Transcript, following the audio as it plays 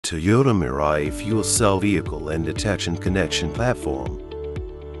Toyota Mirai fuel cell vehicle and detection connection platform.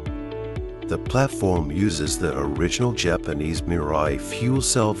 The platform uses the original Japanese Mirai fuel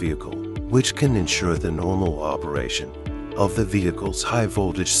cell vehicle, which can ensure the normal operation of the vehicle's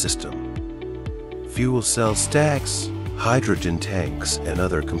high-voltage system. Fuel cell stacks, hydrogen tanks, and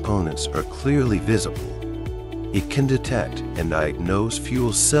other components are clearly visible. It can detect and diagnose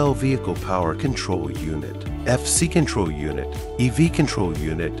fuel cell vehicle power control unit, FC control unit, EV control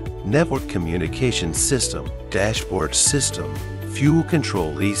unit, network communication system, dashboard system, fuel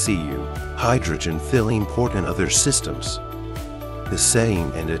control ECU, hydrogen filling port, and other systems. The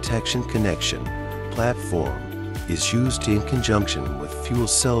setting and detection connection platform is used in conjunction with fuel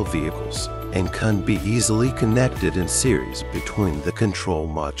cell vehicles and can be easily connected in series between the control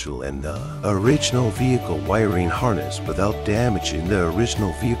module and the original vehicle wiring harness without damaging the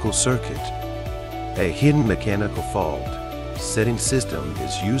original vehicle circuit. A hidden mechanical fault setting system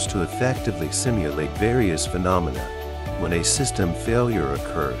is used to effectively simulate various phenomena when a system failure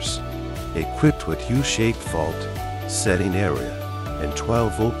occurs. Equipped with U-shaped fault setting area and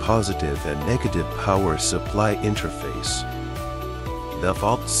 12-volt positive and negative power supply interface. The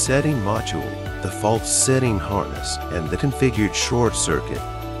fault setting module, the fault setting harness, and the configured short circuit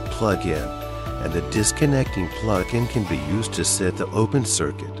plug-in and the disconnecting plug-in can be used to set the open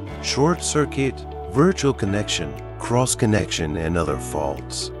circuit, short circuit, virtual connection, cross connection, and other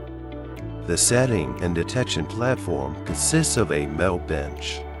faults. The setting and detection platform consists of a metal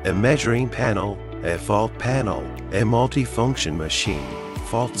bench, a measuring panel, a fault panel, a multifunction machine,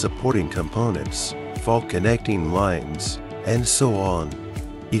 fault supporting components, fault connecting lines, and so on.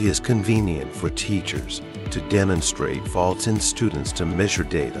 It is convenient for teachers to demonstrate faults and students to measure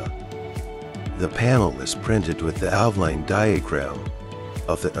data. The panel is printed with the outline diagram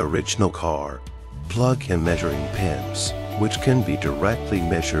of the original car, plug and measuring pins, which can be directly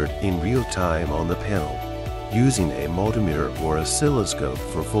measured in real time on the panel using a multimeter or oscilloscope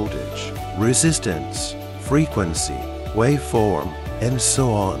for voltage, resistance, frequency, waveform, and so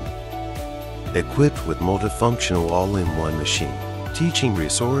on. Equipped with multifunctional all-in-one machine, teaching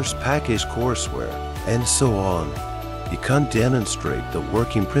resource package courseware, and so on, it can demonstrate the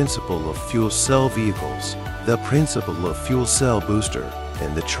working principle of fuel cell vehicles, the principle of fuel cell booster,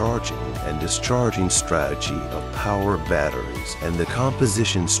 and the charging and discharging strategy of power batteries, and the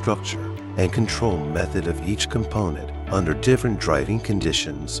composition structure and control method of each component under different driving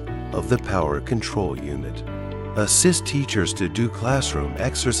conditions of the power control unit. Assist teachers to do classroom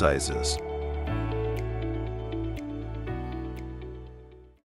exercises